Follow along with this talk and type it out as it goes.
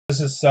This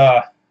is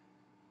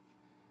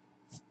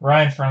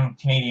Ryan from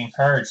Canadian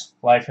Cards,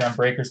 live here on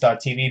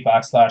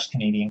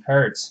breakers.tv/Canadian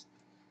Cards.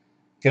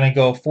 Gonna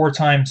go three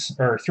times.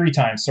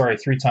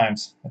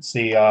 It's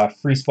the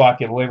free spot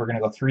giveaway. We're gonna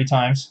go 3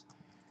 times.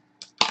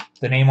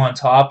 The name on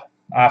top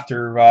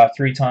after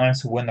 3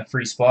 times will win the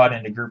free spot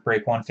into Group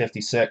Break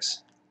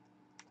 156.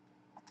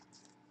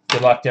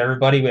 Good luck to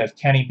everybody. We have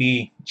Kenny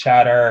B,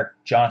 Chad R,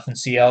 Jonathan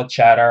CL,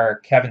 Chad R,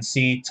 Kevin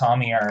C,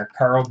 Tommy R,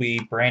 Carl B,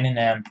 Brandon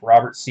M,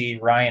 Robert C,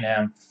 Ryan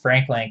M,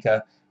 Frank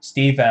Lanka,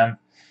 Steve M,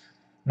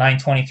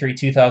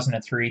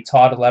 9/23/2003,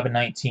 Todd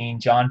 11/19,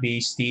 John B,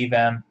 Steve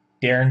M,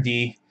 Darren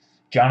D,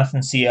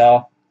 Jonathan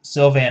CL,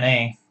 Sylvan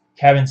A,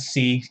 Kevin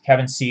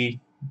C,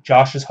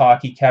 Josh's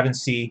Hockey, Kevin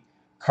C,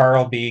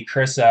 Carl B,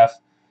 Chris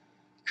F,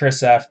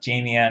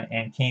 Jamie N,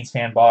 and Canes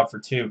Fan Bob for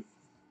 2. I'm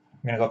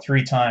going to go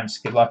 3 times.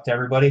 Good luck to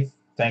everybody.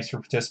 Thanks for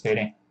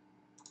participating.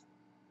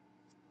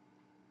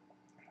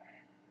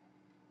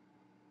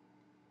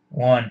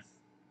 1,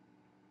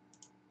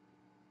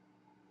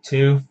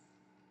 2,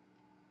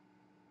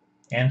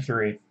 and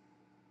 3.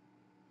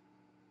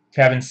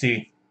 Kevin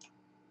C.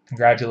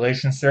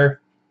 Congratulations, sir.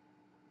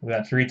 We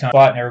got 3 times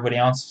spot and everybody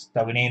else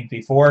that we named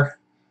before.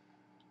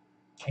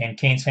 And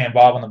Canes Fan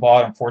Bob on the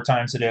bottom. 4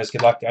 times it is.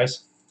 Good luck,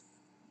 guys.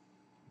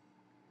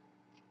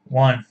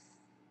 1,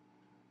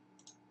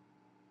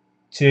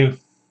 2,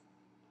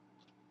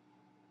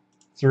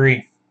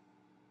 3.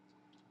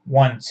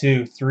 1,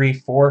 2, 3,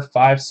 4,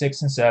 5,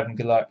 6, and 7.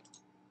 Good luck.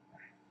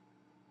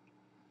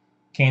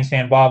 Canes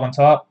Fan Bob on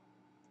top.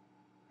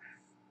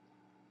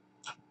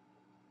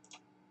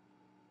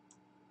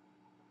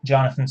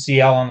 Jonathan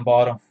CL on the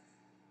bottom.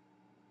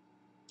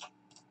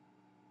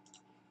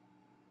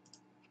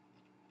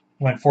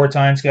 Went 4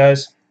 times,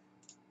 guys.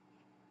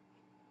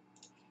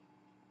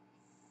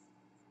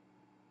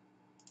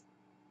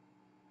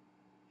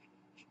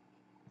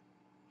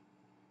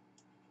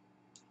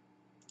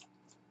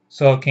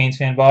 So Canes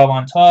Fan Bob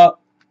on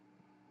top.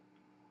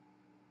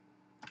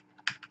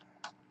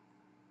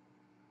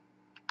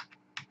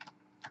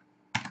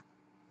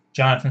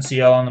 Jonathan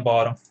CL on the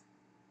bottom.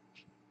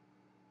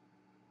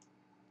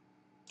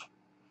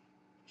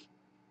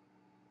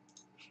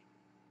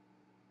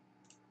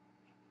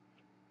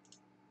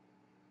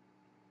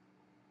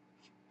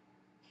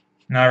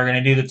 Now we're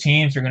going to do the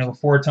teams. We're going to go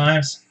 4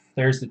 times.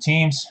 There's the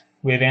teams.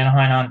 We have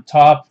Anaheim on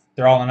top.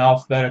 They're all in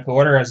alphabetical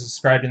order as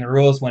described in the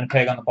rules.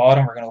 Winnipeg on the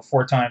bottom. We're going to go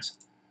 4 times.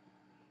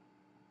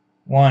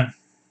 1,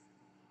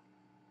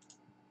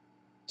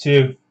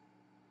 2,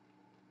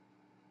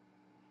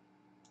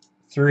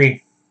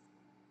 3.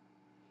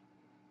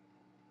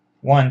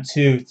 1,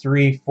 2,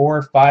 3,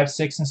 4, 5,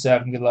 6, and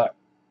 7. Good luck.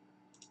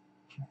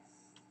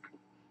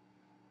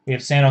 We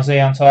have San Jose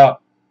on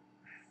top.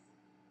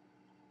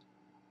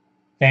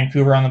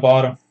 Vancouver on the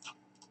bottom.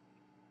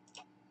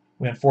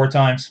 We went 4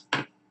 times.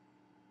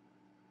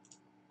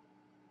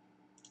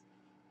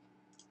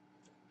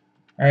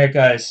 Alright,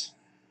 guys.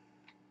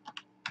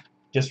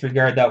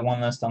 Disregard that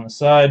one list on the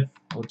side.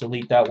 We'll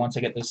delete that once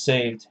I get this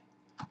saved.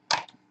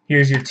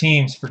 Here's your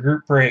teams for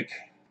Group Break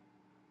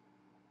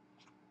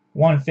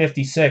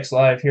 156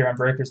 live here on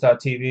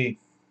breakers.tv.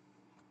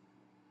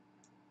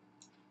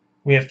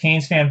 We have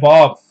Canes Fan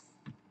Bob.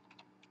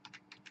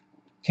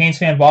 Canes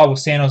Fan Bob with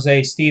San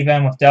Jose, Steve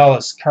M with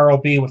Dallas, Carl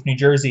B with New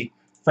Jersey,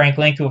 Frank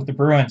Lincoln with the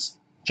Bruins,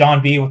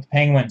 John B with the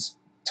Penguins,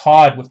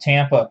 Todd with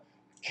Tampa,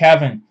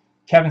 Kevin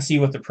C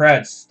with the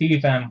Preds,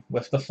 Steve M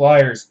with the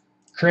Flyers,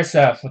 Chris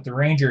F with the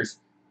Rangers,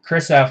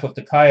 Chris F with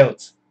the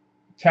Coyotes,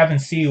 Kevin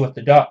C with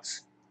the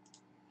Ducks,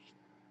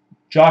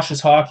 Josh's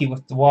Hockey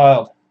with the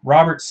Wild,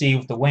 Robert C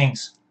with the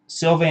Wings,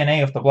 Sylvan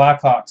A with the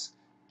Blackhawks,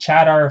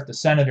 Chad R with the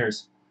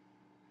Senators,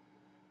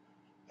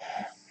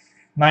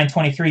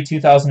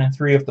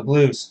 9/23/2003 with the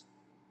Blues,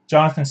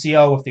 Jonathan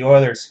CL with the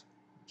Oilers,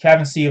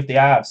 Kevin C with the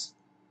Avs,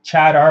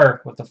 Chad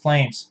R with the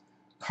Flames,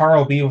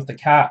 Carl B with the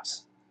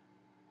Caps,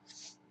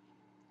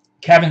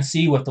 Kevin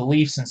C with the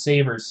Leafs and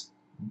Sabres,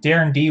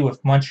 Darren D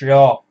with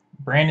Montreal,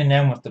 Brandon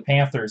M with the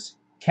Panthers,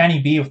 Kenny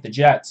B with the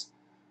Jets,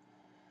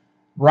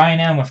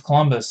 Ryan M with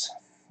Columbus,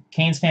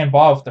 Canes Fan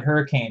Bob with the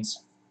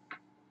Hurricanes,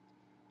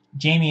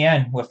 Jamie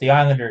N with the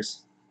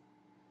Islanders,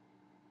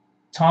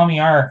 Tommy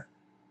R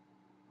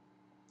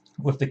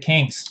with the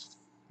Kings,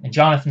 and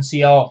Jonathan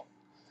CL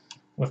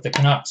with the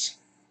Canucks.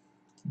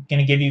 I'm going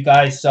to give you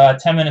guys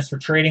 10 minutes for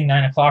trading.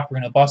 9 o'clock, we're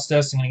going to bust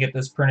this. I'm going to get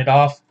this printed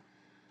off.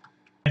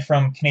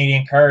 From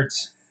Canadian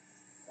Cards,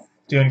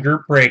 doing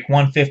Group Break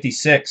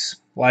 156,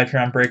 live here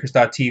on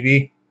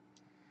breakers.tv.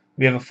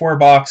 We have a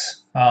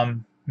 4-box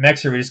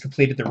mixer. We just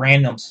completed the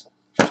randoms.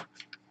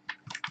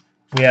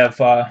 We have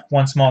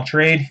 1 small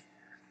trade,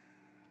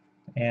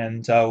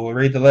 and we'll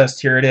read the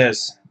list. Here it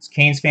is. It's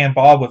Canes Fan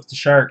Bob with the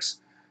Sharks,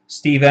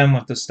 Steve M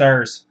with the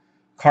Stars,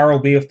 Carl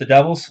B with the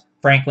Devils,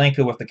 Frank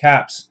Linka with the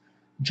Caps,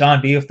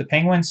 John B with the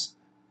Penguins,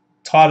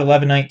 Todd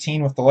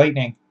 11/19 with the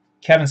Lightning,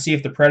 Kevin C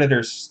with the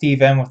Predators,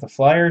 Steve M with the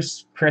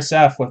Flyers, Chris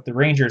F with the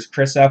Rangers,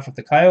 Chris F with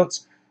the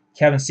Coyotes,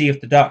 Kevin C with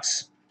the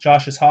Ducks,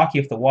 Josh's Hockey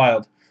with the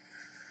Wild,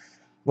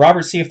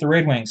 Robert C with the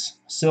Red Wings,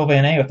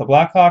 Sylvan A with the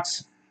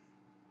Blackhawks,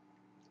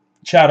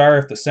 Chad R.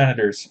 with the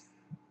Senators.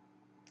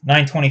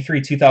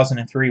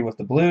 9/23/2003 with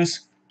the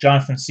Blues.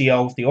 Jonathan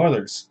C.L. with the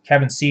Oilers.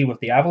 Kevin C. with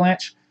the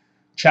Avalanche.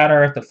 Chad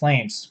R. with the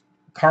Flames.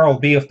 Carl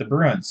B. with the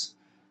Bruins.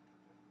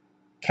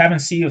 Kevin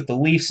C. with the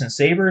Leafs and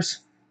Sabres.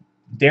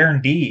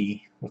 Darren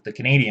D. with the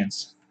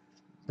Canadiens.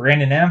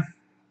 Brandon M.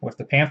 with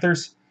the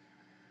Panthers.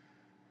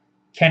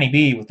 Kenny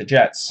B. with the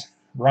Jets.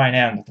 Ryan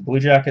M. with the Blue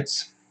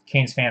Jackets.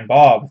 Canes fan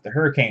Bob with the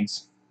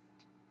Hurricanes.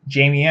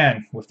 Jamie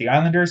N. with the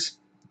Islanders.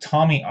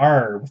 Tommy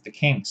R. with the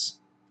Kings.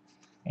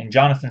 And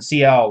Jonathan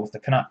C.L. with the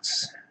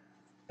Canucks.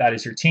 That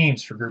is your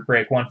teams for Group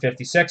Break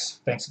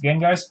 156. Thanks again,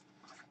 guys.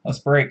 Let's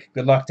break.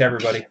 Good luck to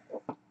everybody.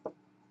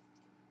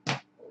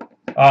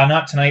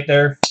 Not tonight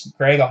there,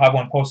 Greg. I'll have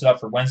one posted up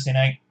for Wednesday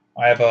night.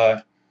 I have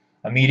a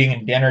meeting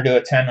and dinner to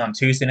attend on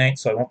Tuesday night,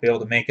 so I won't be able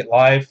to make it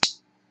live.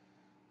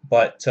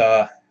 But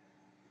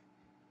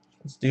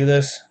let's do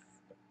this.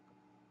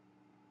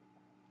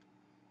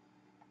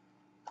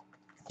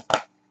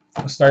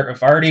 We'll start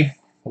with Artie.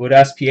 Wood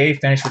SPA,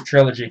 finish with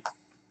Trilogy.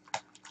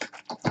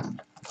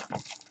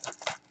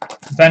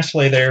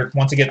 Eventually, there,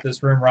 once I get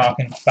this room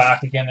rocking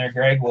back again there,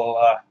 Greg, we'll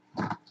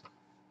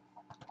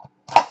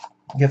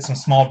get some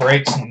small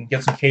breaks and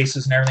get some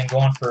cases and everything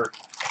going for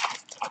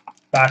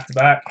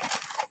back-to-back.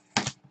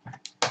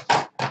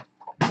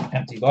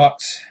 Empty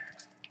box.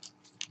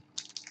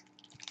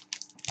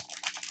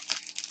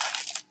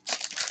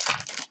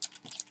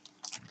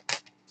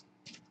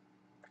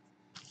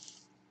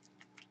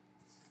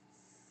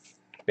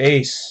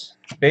 Base.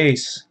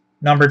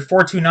 Numbered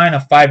 429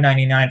 of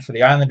 599 for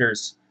the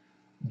Islanders.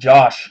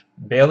 Josh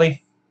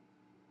Bailey.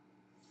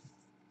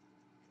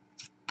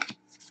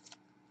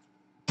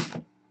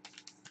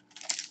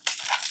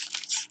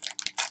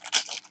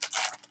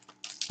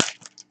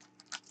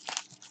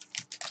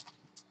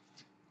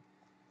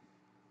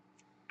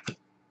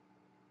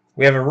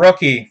 We have a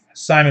rookie,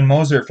 Simon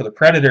Moser for the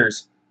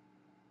Predators.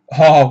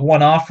 Oh,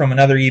 one off from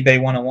another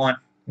eBay 101.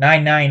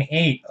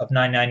 998 of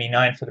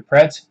 999 for the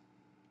Preds.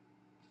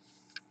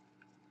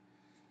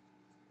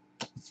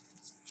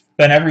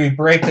 Been every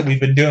break that we've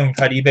been doing, we've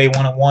had eBay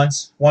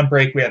 101s. One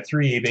break, we had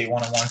 3 eBay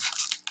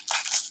 101s.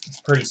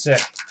 It's pretty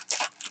sick.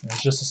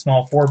 It's just a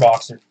small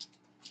 4-boxer.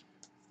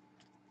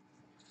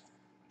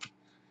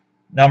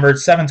 Numbered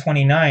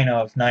 729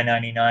 of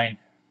 999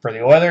 for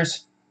the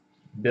Oilers.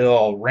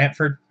 Bill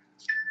Ranford.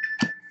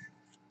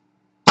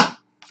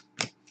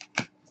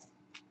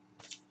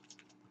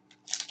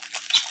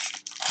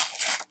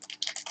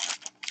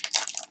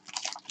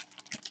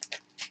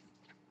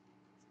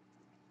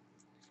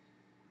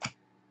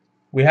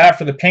 We have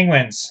for the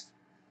Penguins,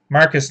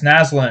 Marcus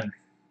Naslund,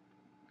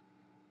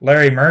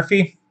 Larry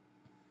Murphy,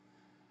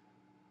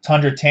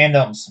 Tundra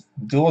Tandems,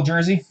 dual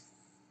jersey.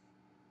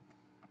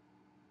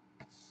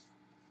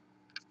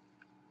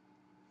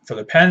 For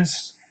the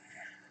Pens,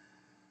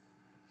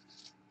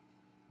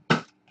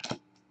 if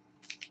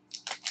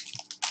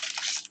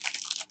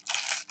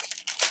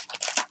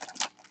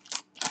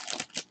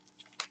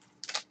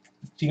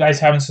you guys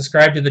haven't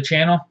subscribed to the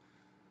channel,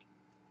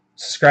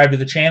 subscribe to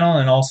the channel,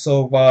 and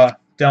also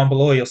down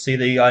below you'll see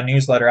the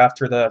newsletter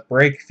after the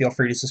break. Feel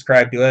free to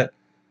subscribe to it.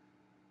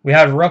 We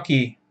have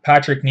rookie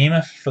Patrick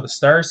Nemeth for the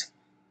Stars.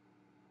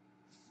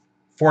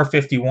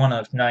 451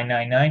 of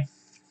 999.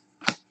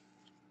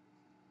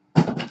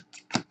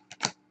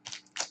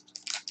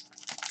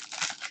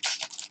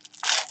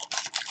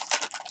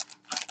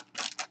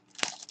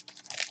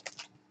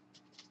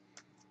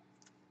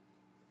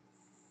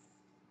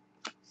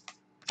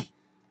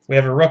 We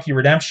have a rookie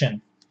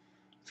redemption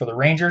for the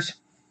Rangers.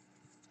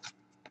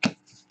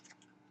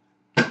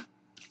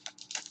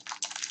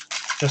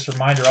 Just a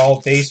reminder,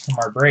 all base from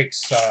our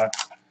breaks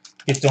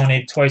get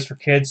donated twice for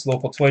kids,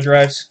 local toy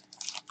drives.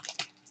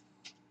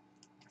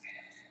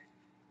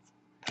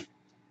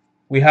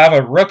 We have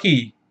a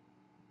rookie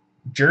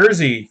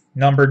jersey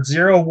numbered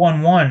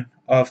 011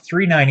 of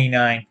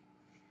 399.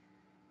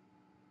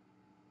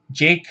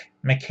 Jake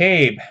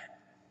McCabe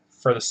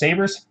for the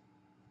Sabres.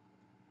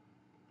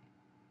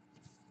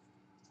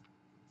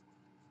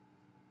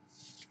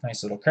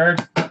 Nice little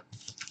card.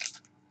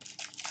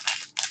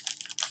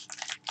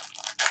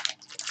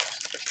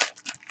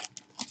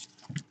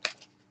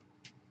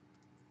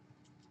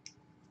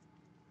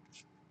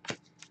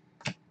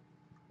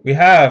 We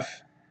have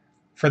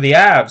for the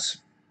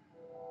Avs,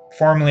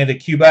 formerly the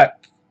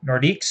Quebec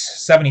Nordiques,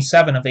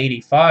 77 of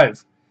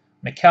 85,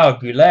 Mikhail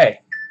Goulet.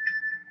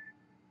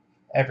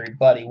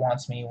 Everybody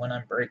wants me when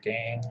I'm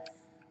breaking.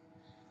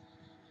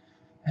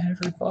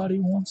 Everybody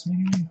wants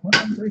me when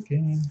I'm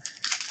breaking.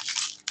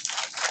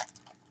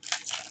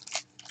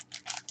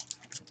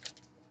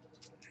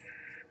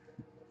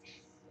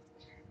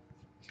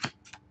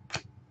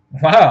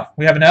 Wow,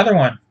 we have another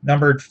one,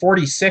 numbered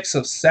 46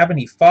 of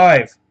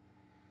 75.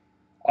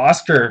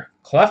 Oscar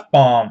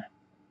Klefbom,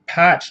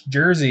 patch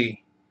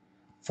jersey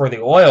for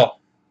the Oil.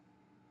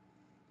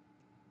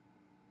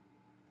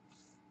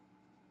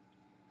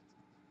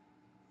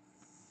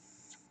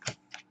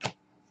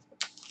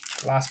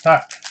 Last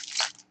pack.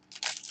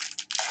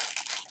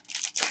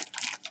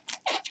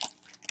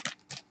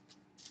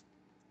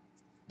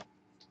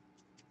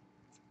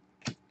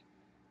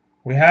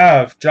 We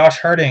have Josh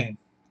Harding,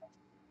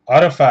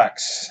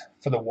 Autofax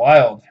for the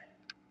Wild.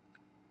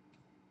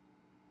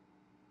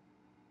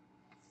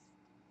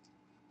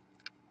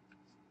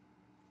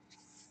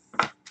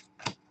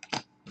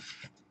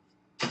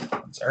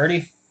 It's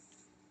Artie.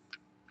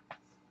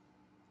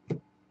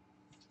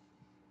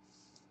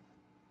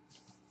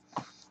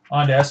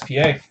 On to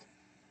SPA.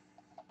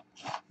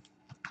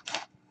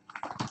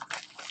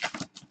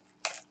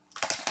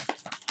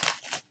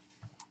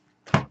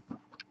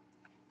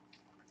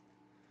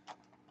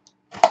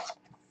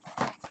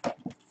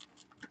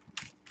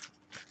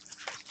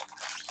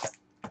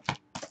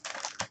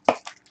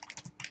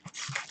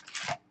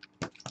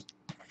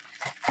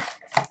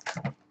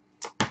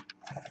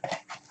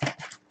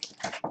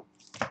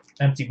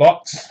 Empty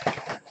box.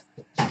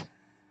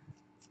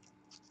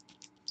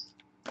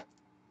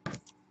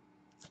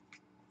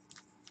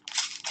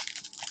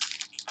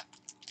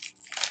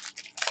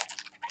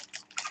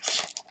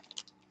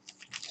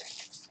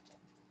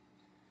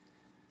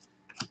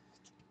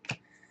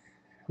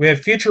 We have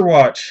Future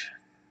Watch.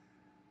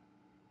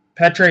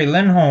 Petre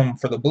Lindholm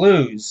for the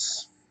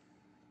Blues.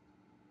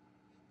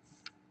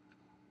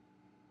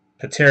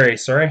 Petre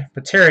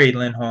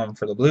Lindholm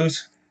for the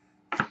Blues.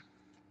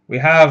 We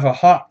have a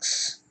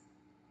Hawks.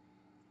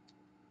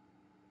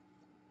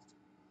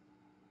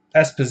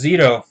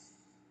 Esposito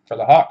for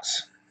the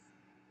Hawks.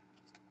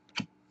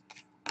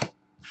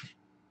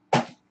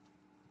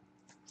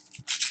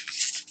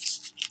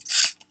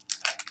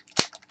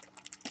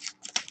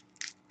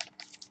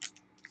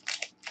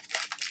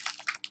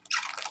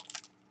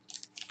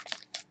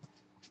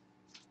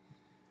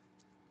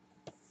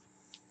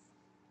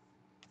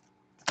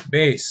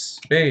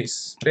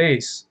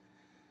 Base.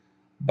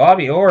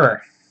 Bobby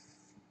Orr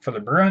for the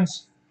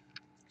Bruins.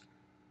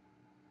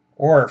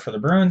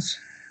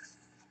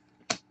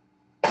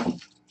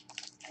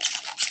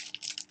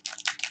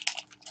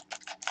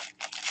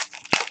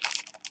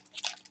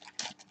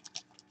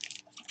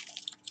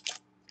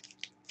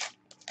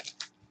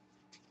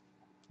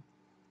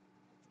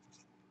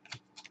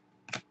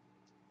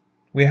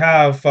 We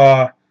have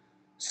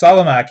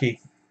Salomaki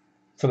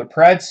for the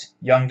Preds.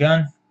 Young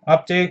Gun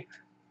update.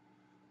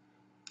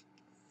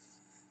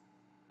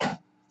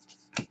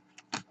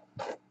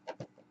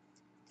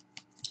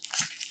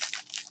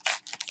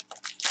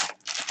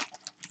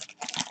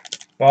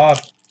 Bob,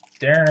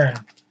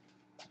 Darren,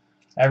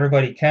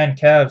 everybody, Ken,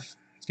 Kev.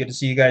 It's good to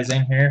see you guys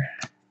in here.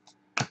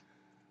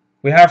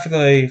 We have for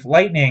the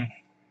Lightning,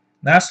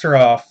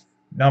 Nasterov,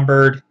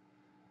 numbered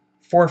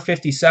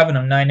 457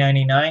 of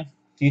 999.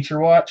 Future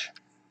Watch.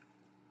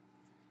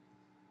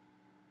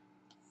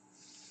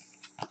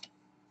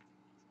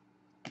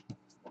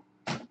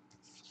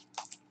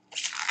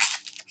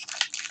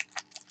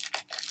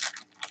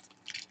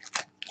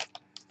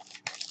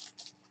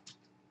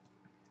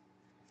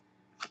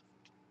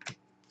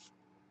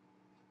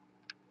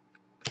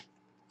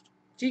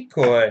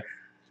 Decoy.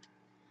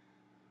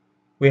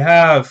 We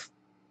have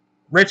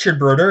Richard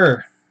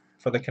Brodeur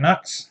for the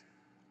Canucks.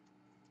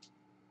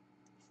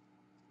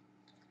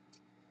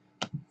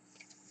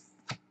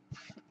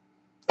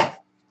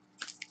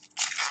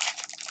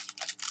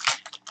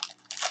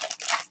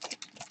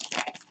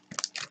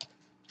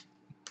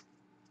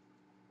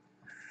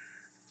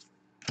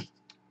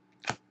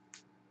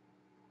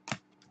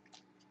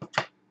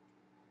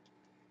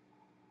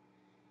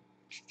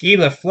 Guy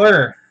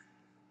Lafleur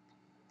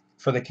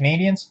for the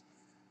Canadiens.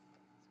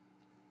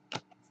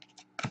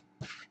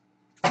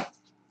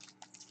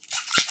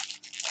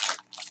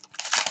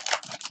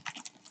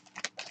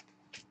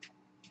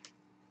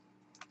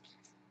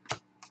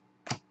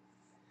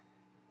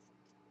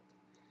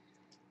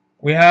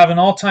 We have an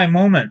all-time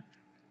moment.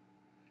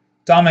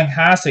 Dominik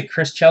Hasek,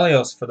 Chris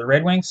Chelios for the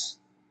Red Wings.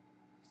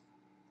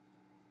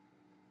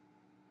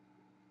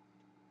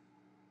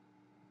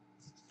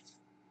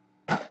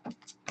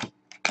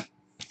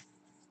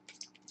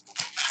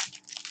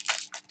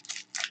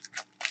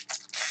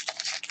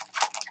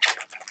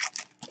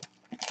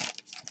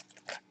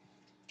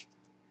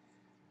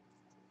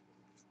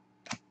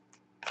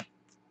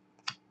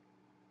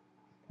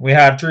 We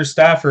have Drew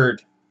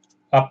Stafford,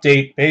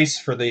 update base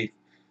for the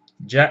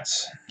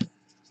Jets.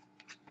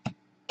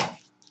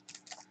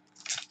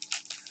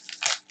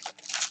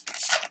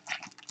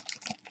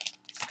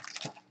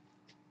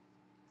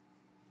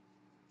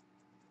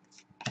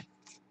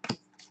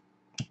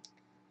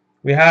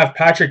 We have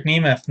Patrick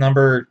Nemeth,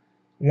 number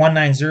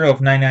 190 of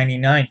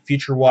 999,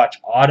 Future Watch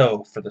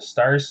auto for the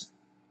Stars.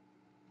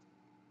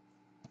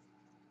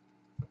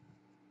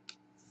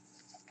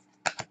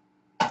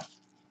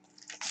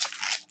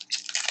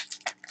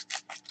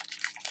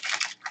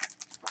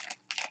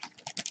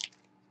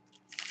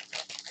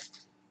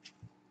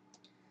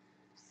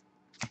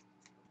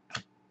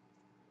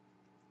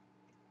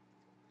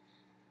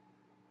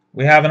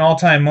 We have an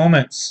all-time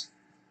moments.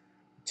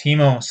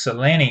 Timo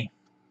Selänne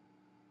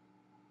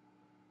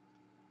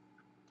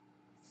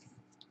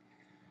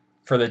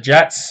for the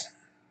Jets,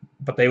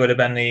 but they would have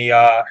been the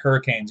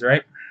Hurricanes,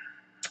 right?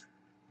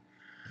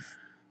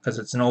 Because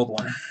it's an old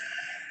one.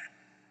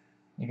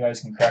 You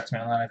guys can correct me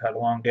on that. I've had a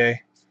long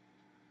day.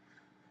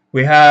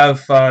 We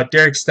have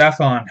Derek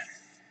Stefan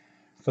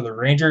for the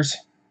Rangers.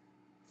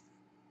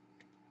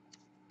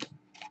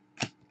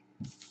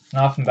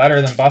 Nothing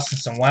better than busting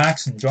some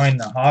wax and enjoying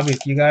the hobby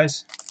with you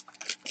guys.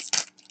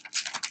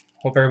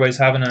 Hope everybody's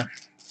having a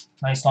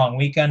nice long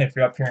weekend if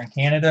you're up here in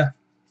Canada.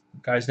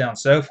 Guys down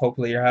south,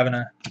 hopefully you're having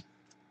a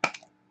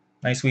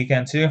nice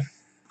weekend too.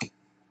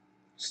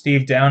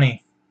 Steve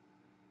Downey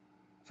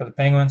for the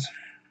Penguins.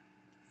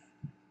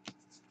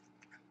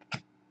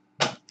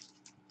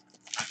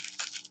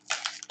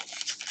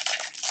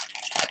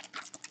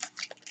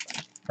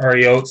 Or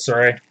Yotes,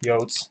 sorry.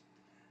 Yotes.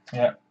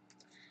 Yeah.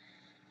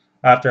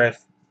 After I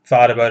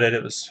thought about it,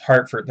 it was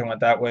Hartford that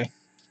went that way.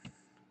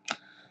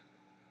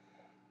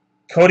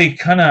 Cody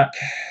Kunuk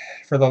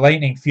for the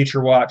Lightning Future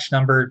Watch,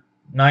 number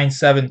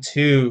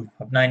 972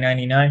 of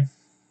 999.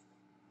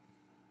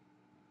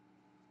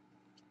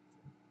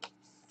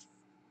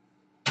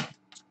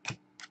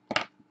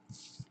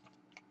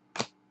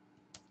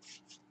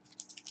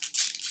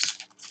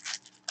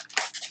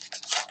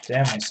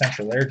 Damn, my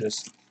central air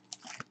just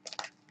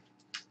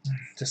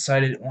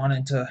decided it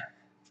wanted to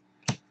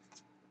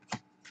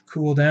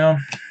cool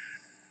down.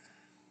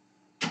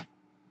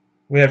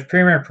 We have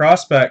Premier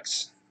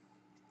Prospects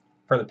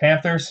for the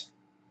Panthers.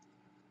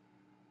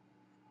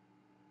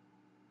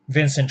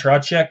 Vincent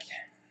Trocheck.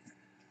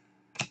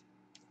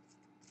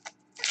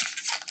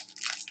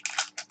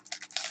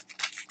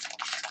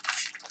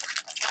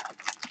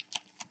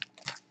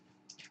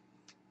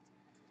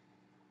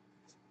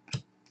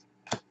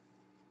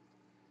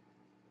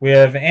 We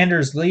have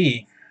Anders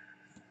Lee,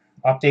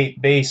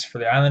 update base for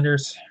the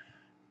Islanders.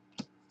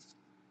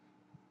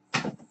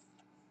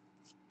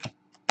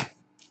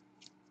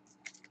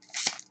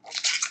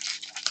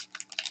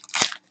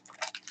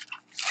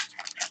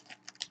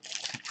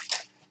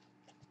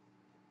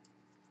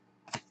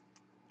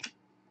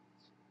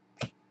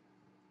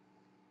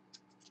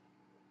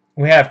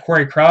 We have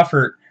Corey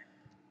Crawford,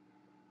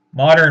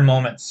 modern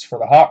moments for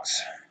the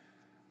Hawks.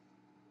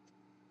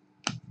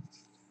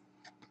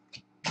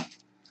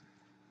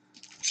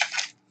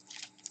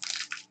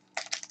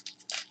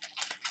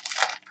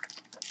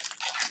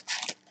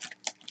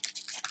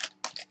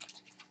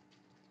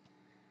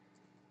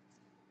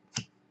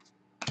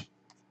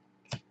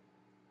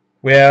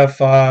 We have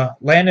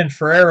Landon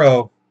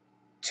Ferrero,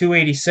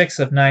 286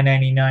 of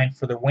 999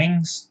 for the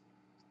Wings.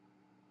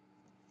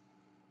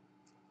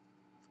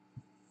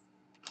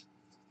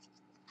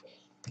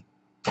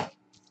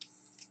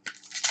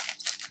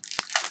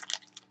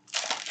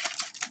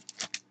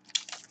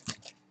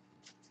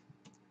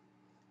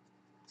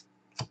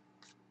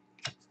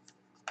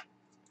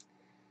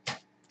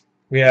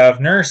 We have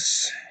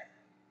Nurse,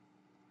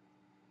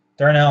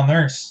 Darnell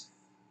Nurse,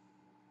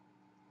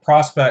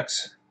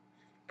 Prospects,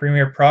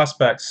 Premier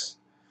Prospects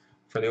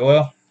for the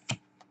Oil.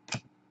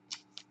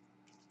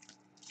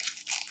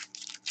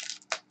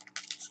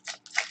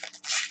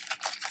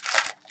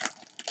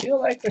 Feel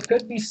like there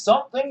could be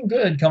something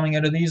good coming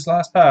out of these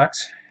last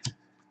packs.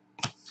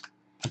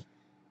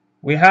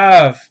 We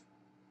have,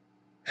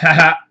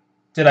 haha,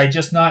 did I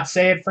just not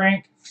say it,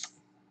 Frank?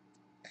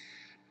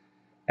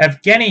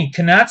 Evgeny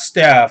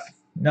Kanatsev,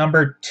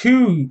 number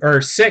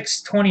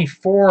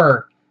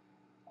 624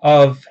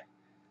 of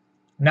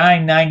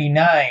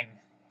 999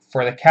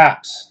 for the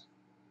Caps.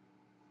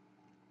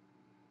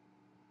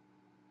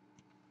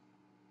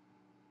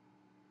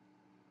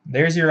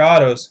 There's your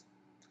autos.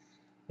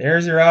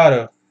 There's your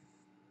auto.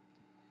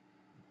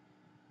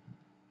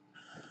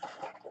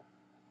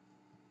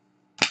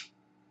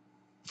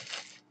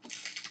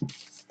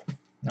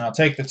 Now I'll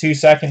take the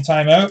 2-second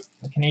timeout,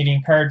 the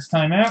Canadian Cards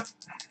timeout.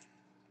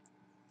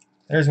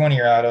 There's one of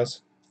your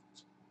autos.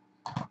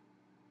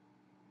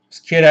 This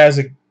kid has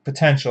a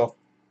potential.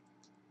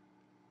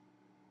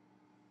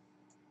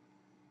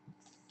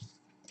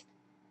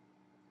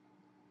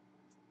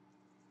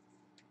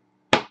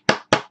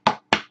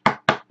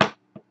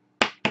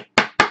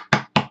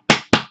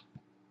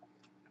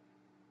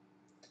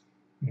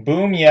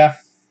 Boom, yeah.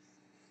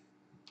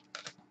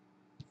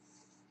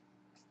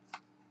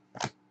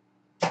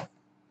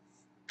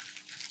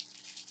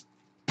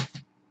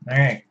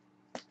 Alright.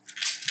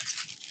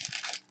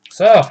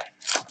 So,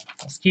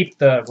 let's keep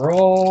the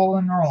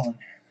rolling.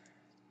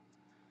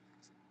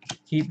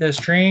 Keep this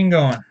train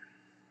going.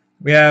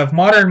 We have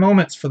modern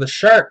moments for the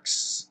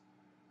Sharks.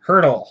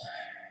 Hurdle.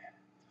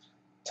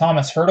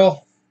 Thomas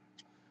Hurdle.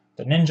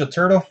 The Ninja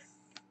Turtle.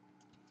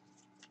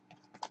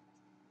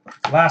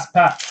 Last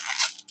pack.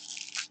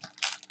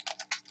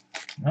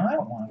 No, I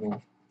don't want to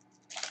go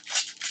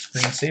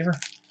screensaver.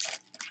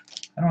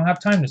 I don't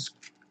have time to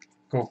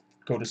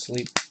go to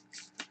sleep.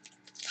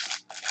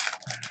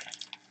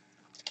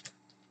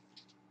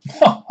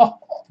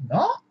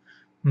 No?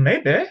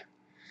 Maybe.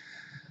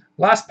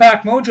 Last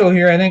pack mojo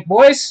here, I think,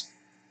 boys.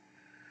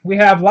 We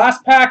have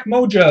last pack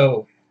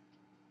mojo.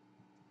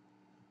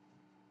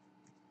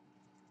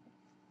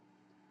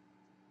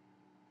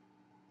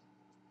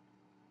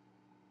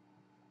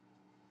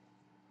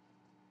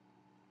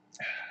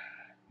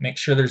 Make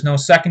sure there's no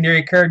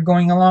secondary card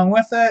going along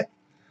with it.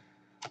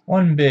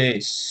 One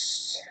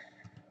base.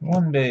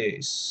 One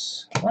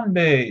base. One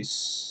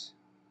base.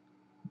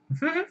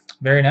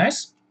 Very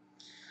nice.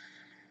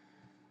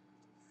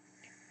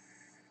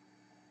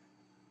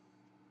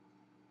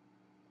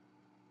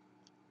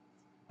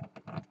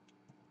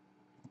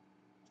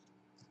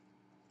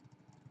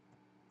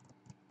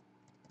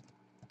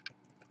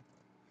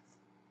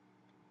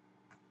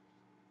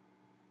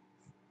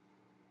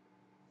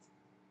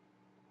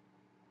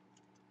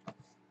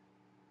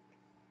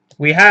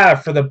 We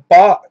have for the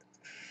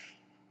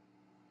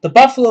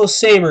Buffalo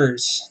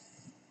Sabres,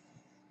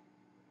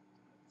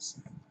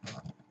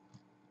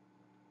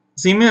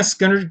 Zemus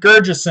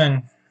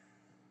Gurgison.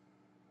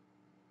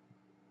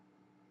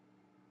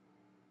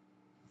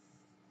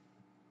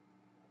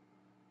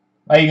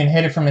 I even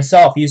hit it for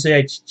myself. Usually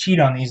I cheat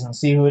on these and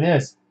see who it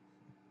is.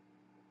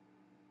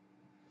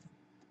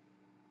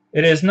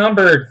 It is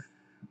numbered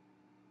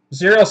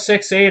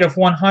 068 of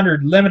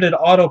 100, limited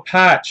auto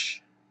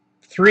patch,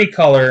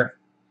 3-color,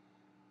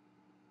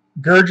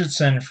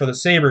 Gurgison for the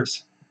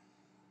Sabres.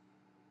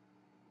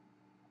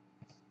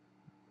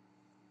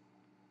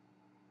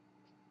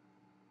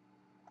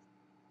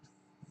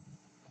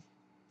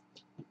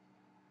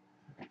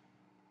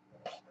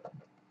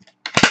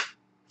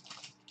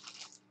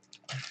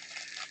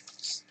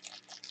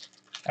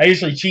 I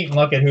usually cheat and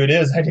look at who it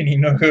is. I didn't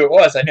even know who it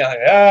was. I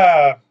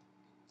know,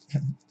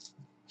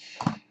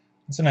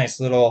 it's a nice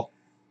little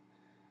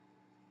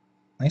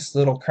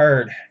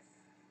card.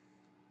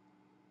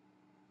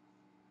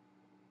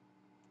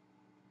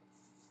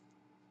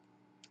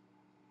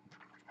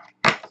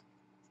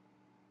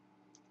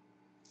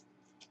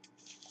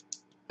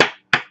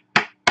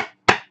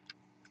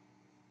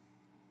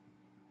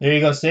 There you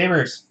go,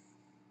 Sabres.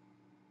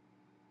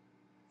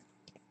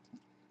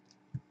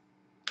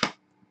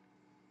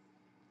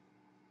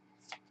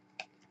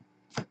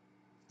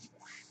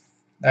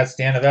 That's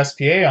the end of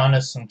SPA on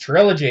this some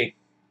trilogy.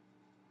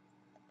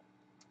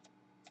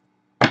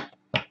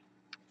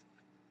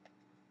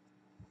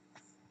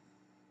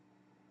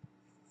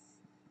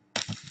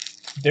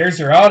 There's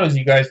your autos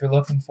you guys were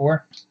looking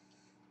for.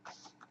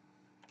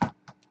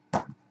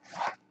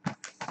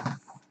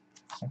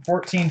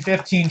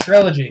 14-15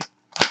 trilogy.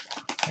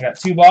 I got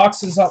 2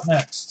 boxes up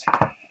next.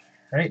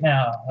 Right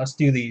now, let's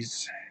do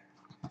these.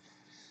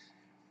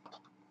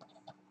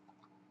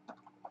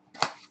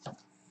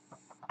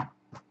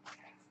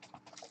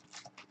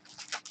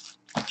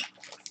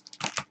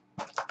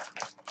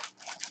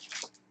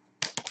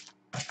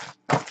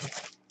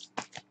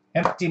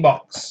 Empty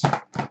box.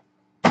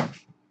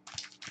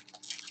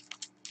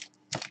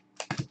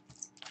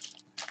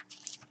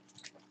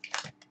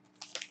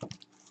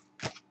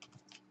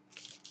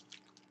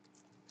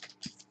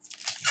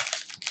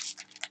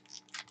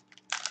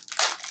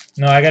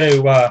 No, I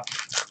gotta,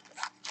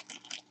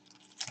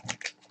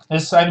 I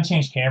haven't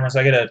changed cameras.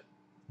 I gotta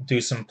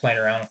do some playing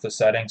around with the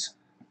settings.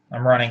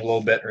 I'm running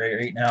low bit rate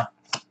right now.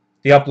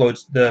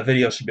 The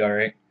video should be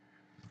alright.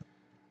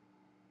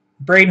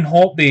 Braden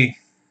Holtby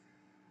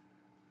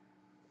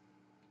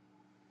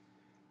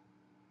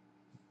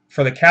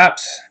for the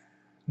Caps,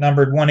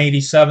 numbered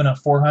 187 of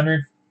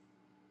 400.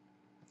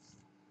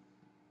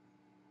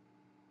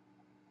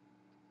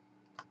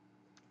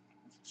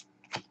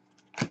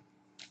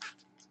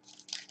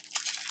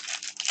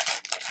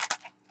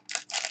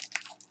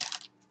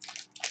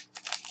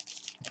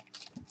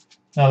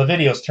 Now the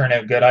videos turn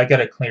out good. I got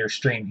a clear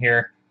stream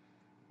here.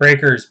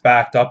 Breaker's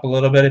backed up a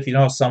little bit. If you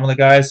know some of the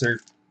guys,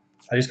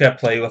 I just got to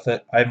play with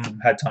it. I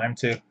haven't had time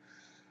to.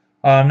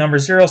 Number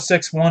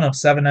 061 of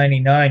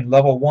 799,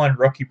 level 1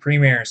 rookie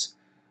premiers,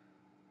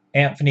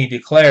 Anthony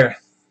Duclair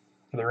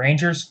for the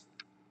Rangers.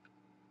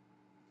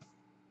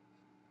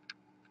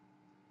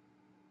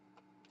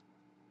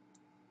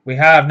 We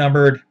have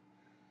numbered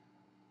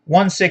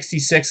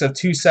 166 of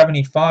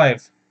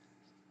 275,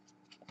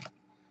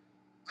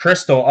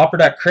 Crystal, Upper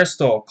Deck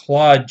Crystal,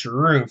 Claude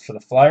Giroux for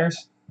the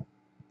Flyers.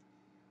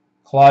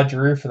 Claude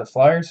Giroux for the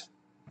Flyers.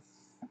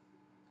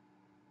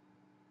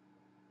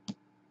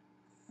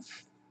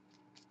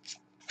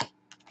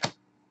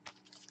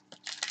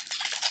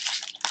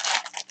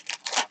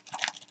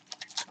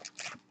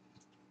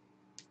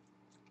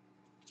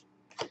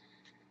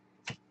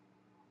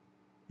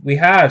 We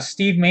have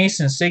Steve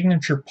Mason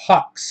signature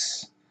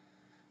pucks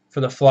for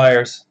the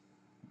Flyers.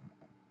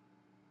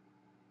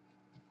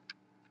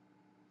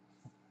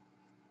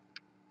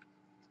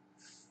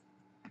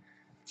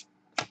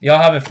 Y'all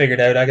have it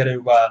figured out. I got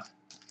to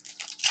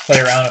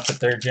play around with it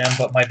there, Jim,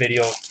 but my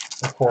video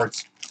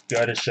records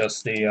good. It's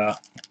just the you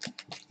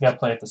got to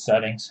play with the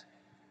settings.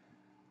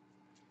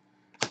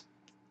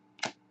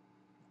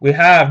 We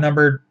have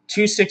number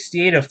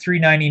 268 of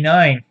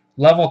 399,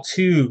 level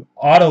 2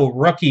 auto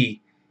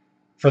rookie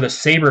for the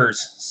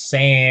Sabres,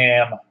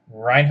 Sam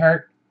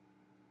Reinhart.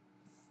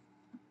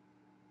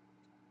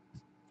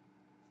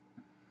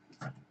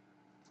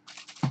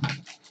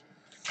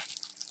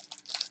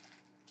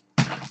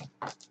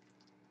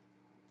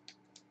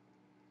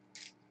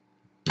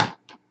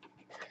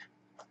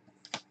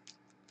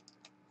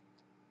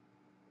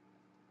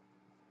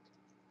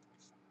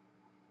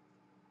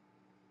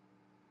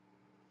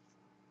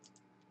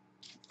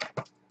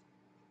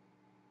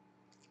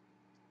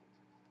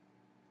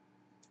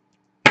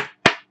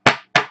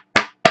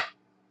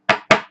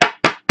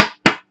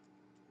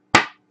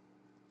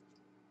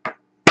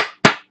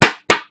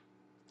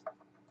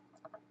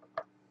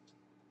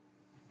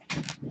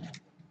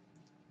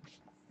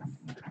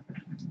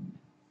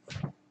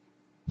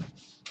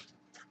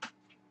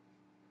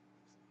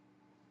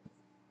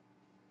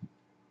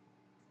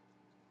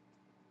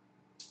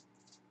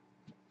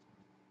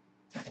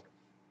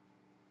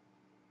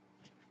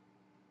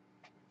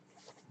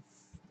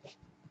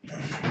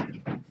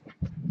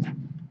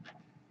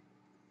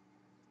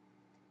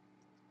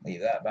 Leave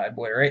that bad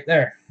boy right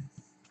there.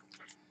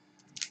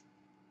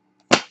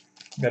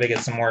 Gotta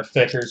get some more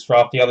thickers for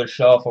off the other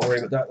shelf. I'll worry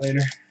about that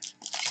later.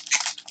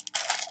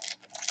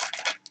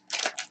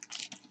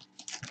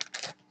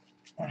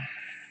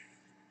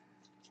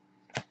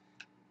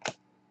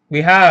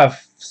 We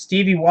have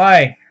Stevie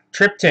Y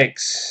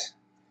triptychs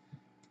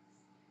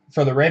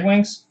for the Red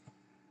Wings.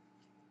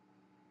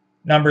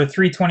 Number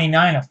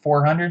 329 of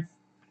 400.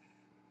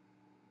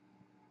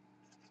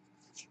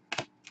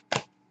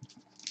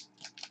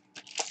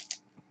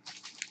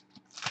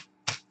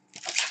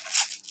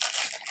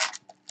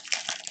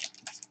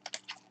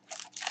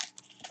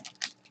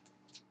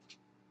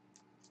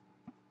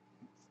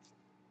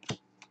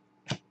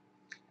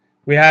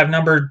 We have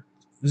number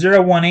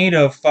 018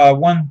 of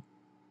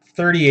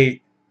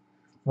 138,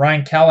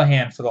 Ryan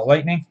Callahan for the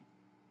Lightning.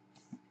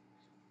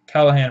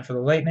 Callahan for the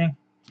Lightning.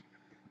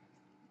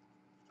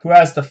 Who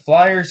has the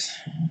Flyers?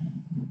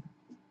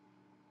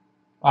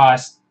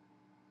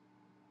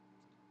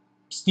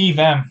 Steve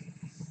M.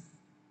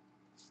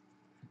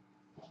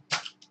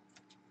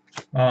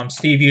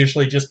 Steve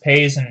usually just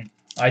pays and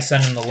I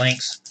send him the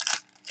links.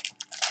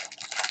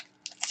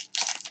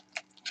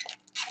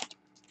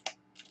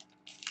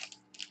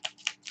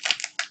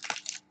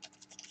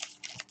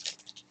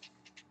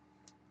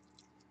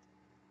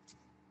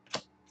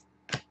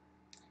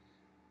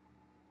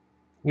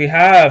 We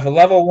have a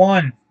level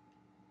 1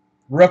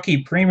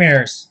 rookie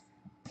premiers,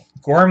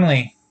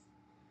 Gormley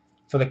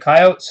for the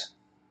Coyotes.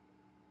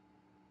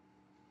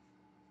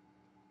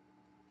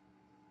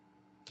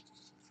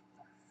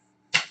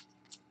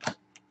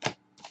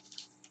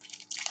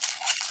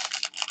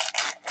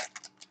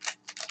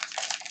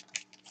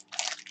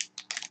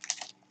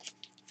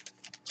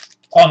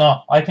 Oh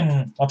no,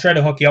 I'll try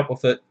to hook you up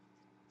with it.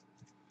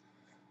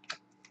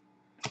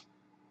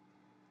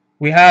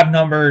 We have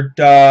numbered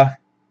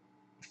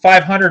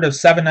 500 of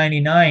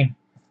 799,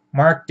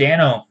 Mark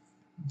Dano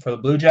for the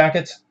Blue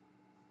Jackets.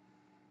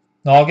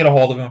 No, I'll get a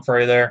hold of him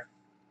for you there.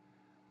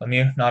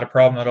 Lemieux, not a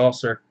problem at all,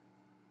 sir.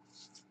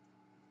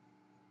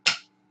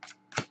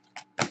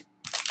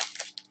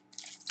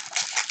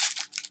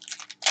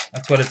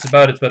 That's what it's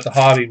about. It's about the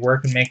hobby.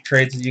 Work and make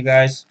trades with you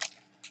guys.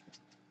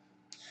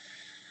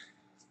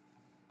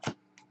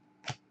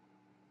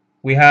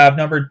 We have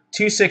number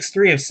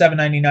 263 of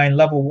 799,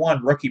 level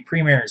 1, rookie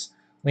premiers,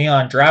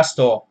 Leon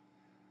Draisaitl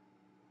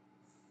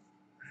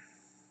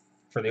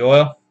for the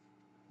Oil.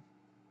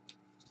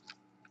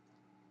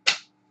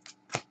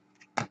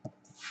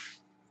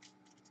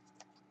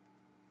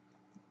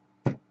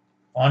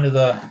 On to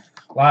the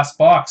last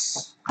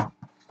box.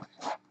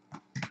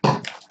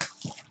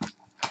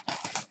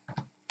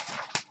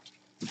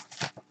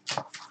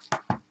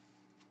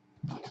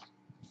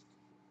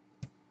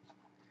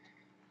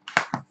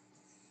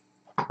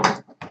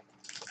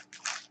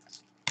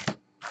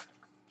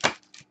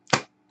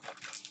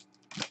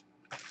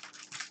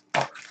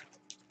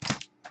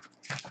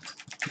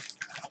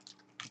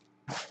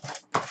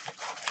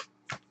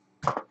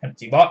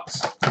 Empty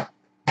box.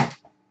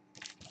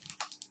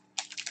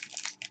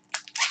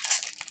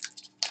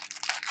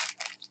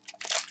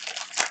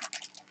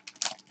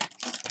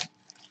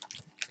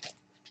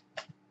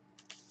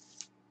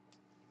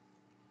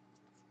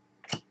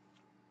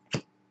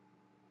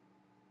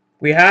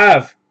 We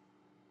have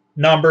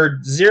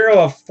numbered 0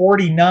 of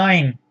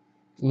 49,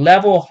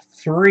 level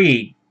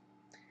 3,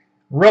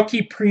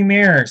 rookie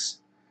premiers,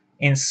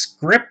 a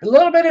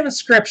little bit of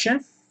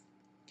inscription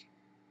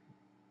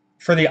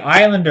for the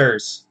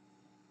Islanders.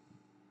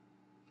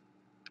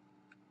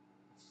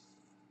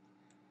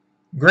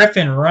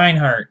 Griffin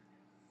Reinhart.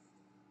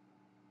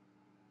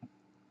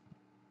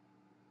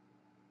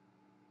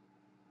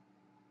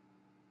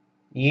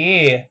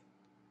 Yeah.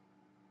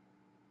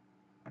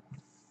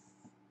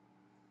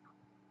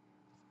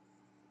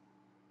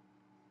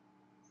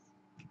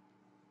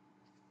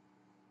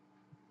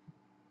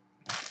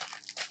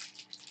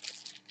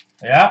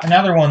 Yeah,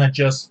 another one that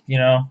just,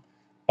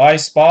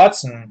 buys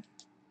spots and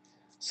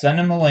send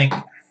him the link.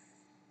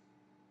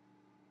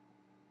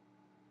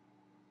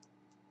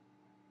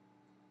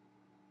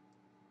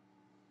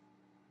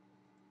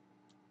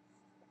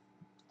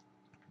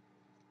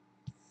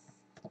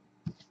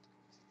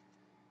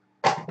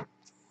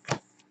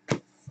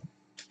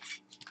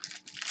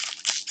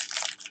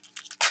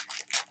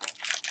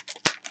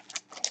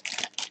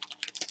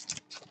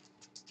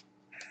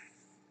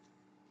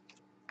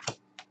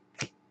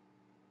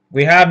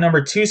 We have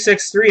number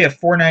 263 of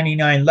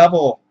 499,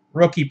 level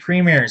rookie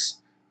premiers,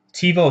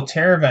 Teuvo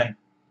Teravainen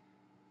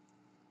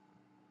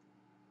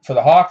for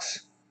the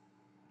Hawks.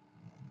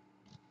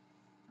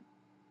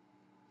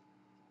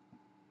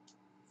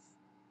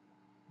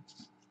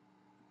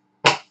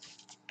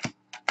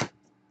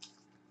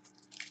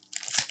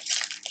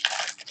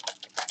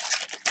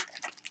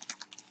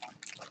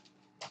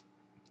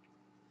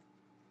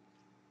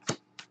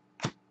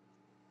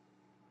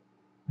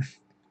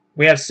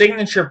 We have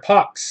signature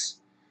pucks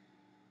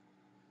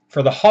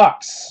for the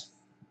Hawks,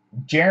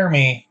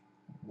 Jeremy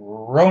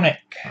Roenick.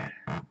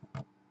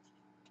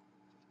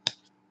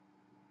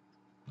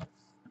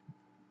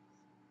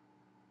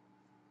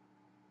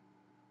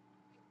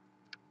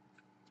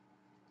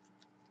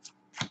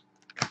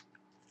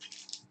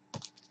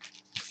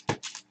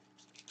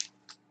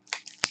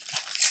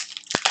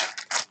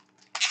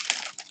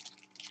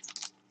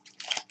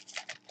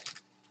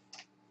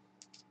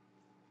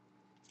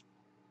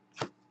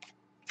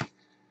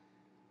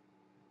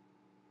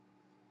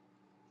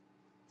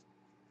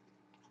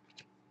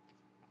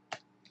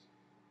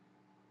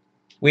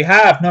 We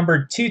have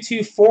number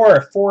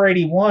 224,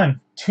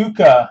 481,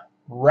 Tuukka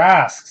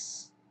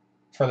Rasks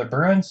for the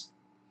Bruins.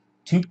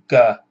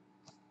 Tuukka.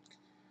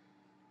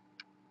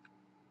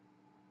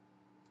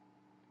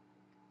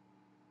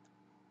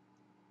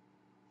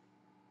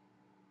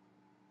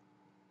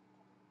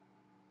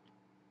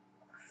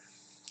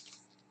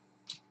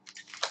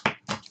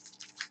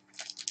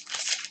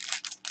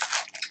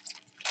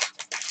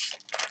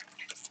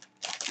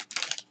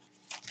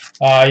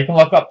 You can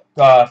look up,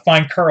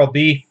 find Carl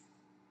B.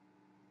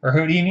 Or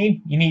who do you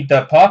need? You need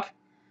the puck.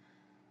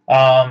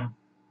 That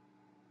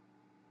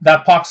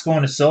puck's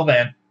going to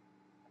Sylvan.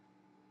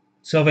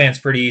 Sylvan's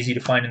pretty easy to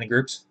find in the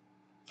groups.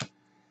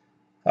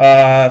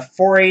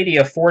 480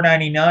 of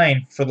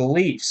 499 for the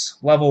Leafs.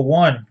 Level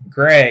 1,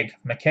 Greg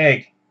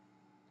McKegg.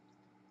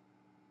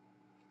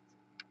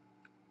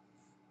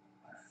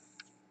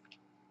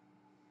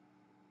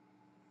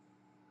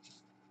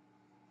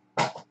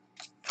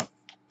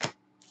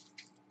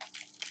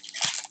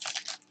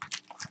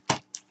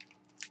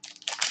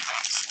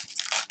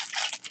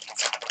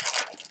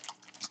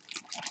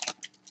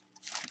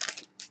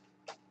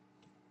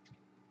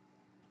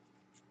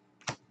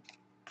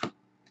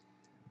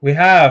 We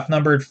have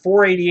numbered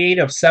 488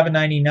 of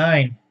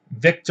 799,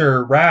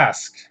 Victor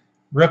Rask,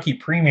 rookie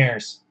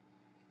premiers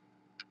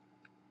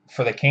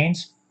for the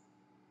Canes.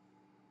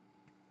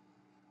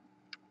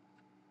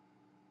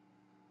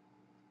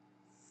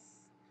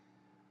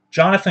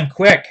 Jonathan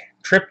Quick,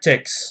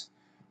 triptychs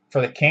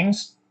for the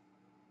Kings.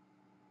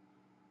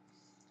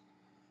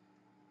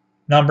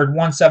 Numbered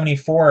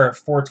 174 of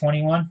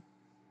 421.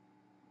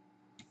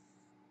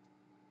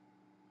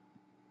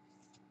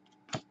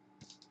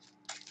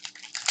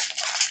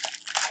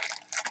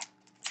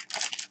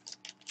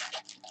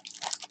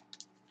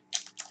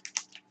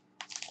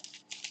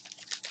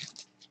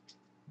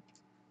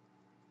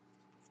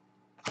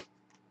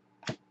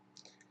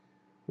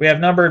 We have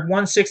numbered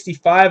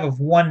 165 of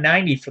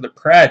 190 for the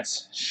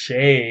Preds,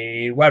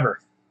 Shea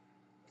Weber.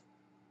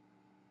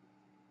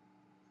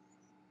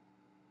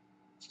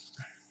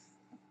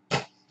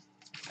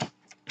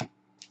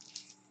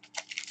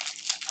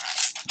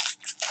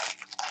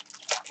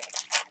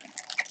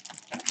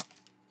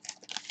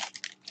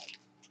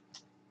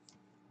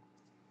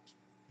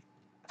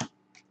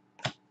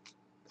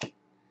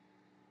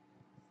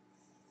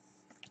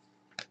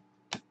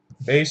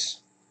 Base.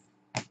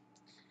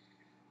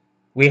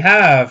 We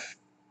have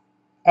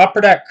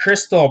Upper Deck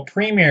Crystal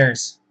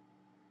Premiers,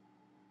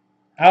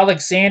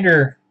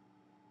 Alexander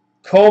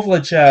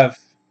Kovalev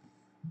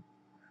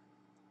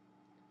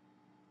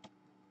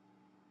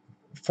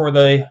for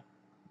the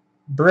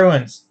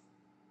Bruins.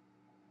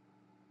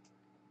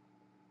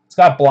 It's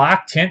got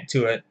black tint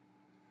to it.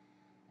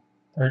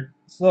 Or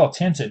it's a little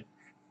tinted.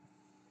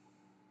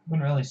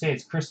 Wouldn't really say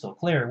it's crystal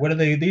clear. What are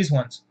these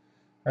ones?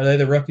 Are they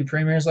the rookie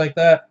premiers like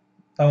that?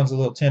 That one's a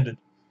little tinted.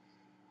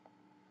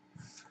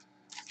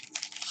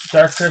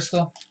 Dark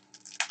crystal.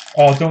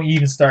 Oh, don't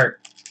even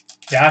start.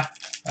 Yeah,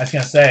 I was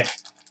gonna say.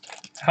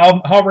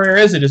 How rare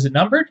is it? Is it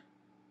numbered?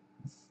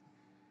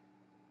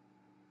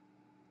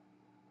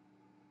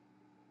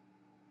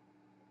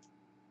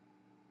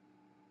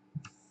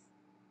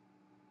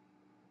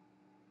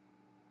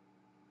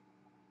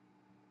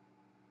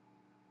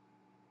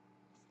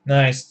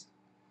 Nice.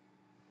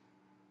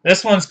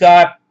 This one's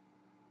got.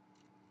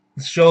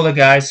 Let's show the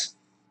guys.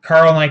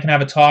 Carl and I can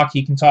have a talk.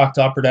 You can talk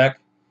to Upper Deck.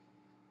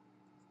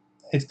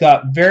 It's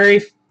got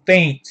very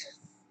faint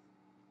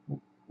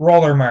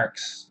roller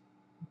marks.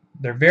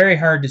 They're very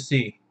hard to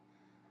see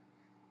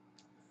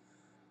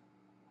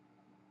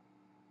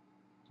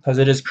because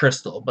it is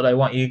crystal, but I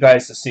want you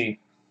guys to see.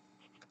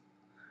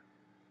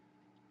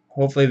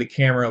 Hopefully the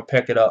camera will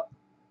pick it up.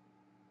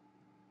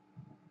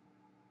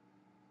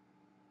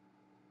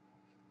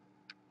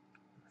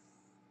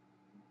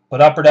 But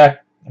Upper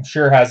Deck, I'm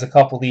sure, has a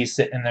couple of these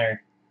sitting in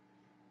their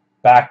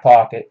back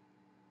pocket.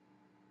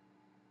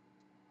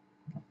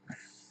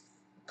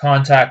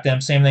 Contact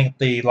them. Same thing with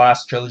the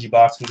last trilogy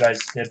box we guys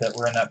did that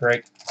were in that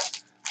break.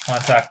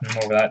 Contact them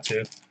over that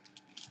too.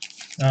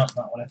 No,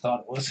 not what I thought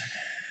it was.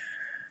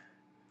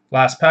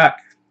 Last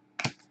pack.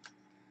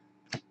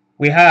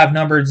 We have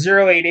numbered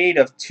 088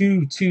 of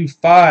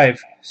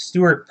 225,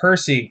 Stuart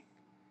Percy.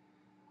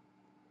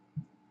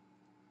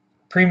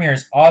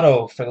 Premier's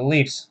auto for the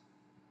Leafs.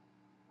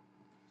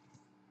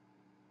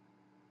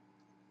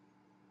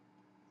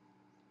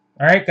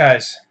 Alright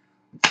guys,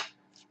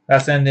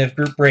 that's the end of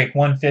group break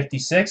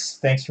 156.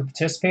 Thanks for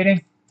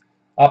participating.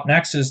 Up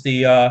next is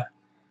the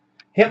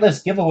hit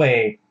list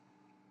giveaway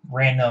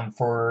random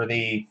for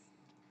the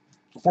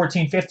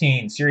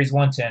 14-15 Series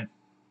 110.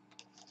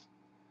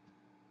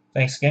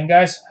 Thanks again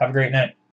guys. Have a great night.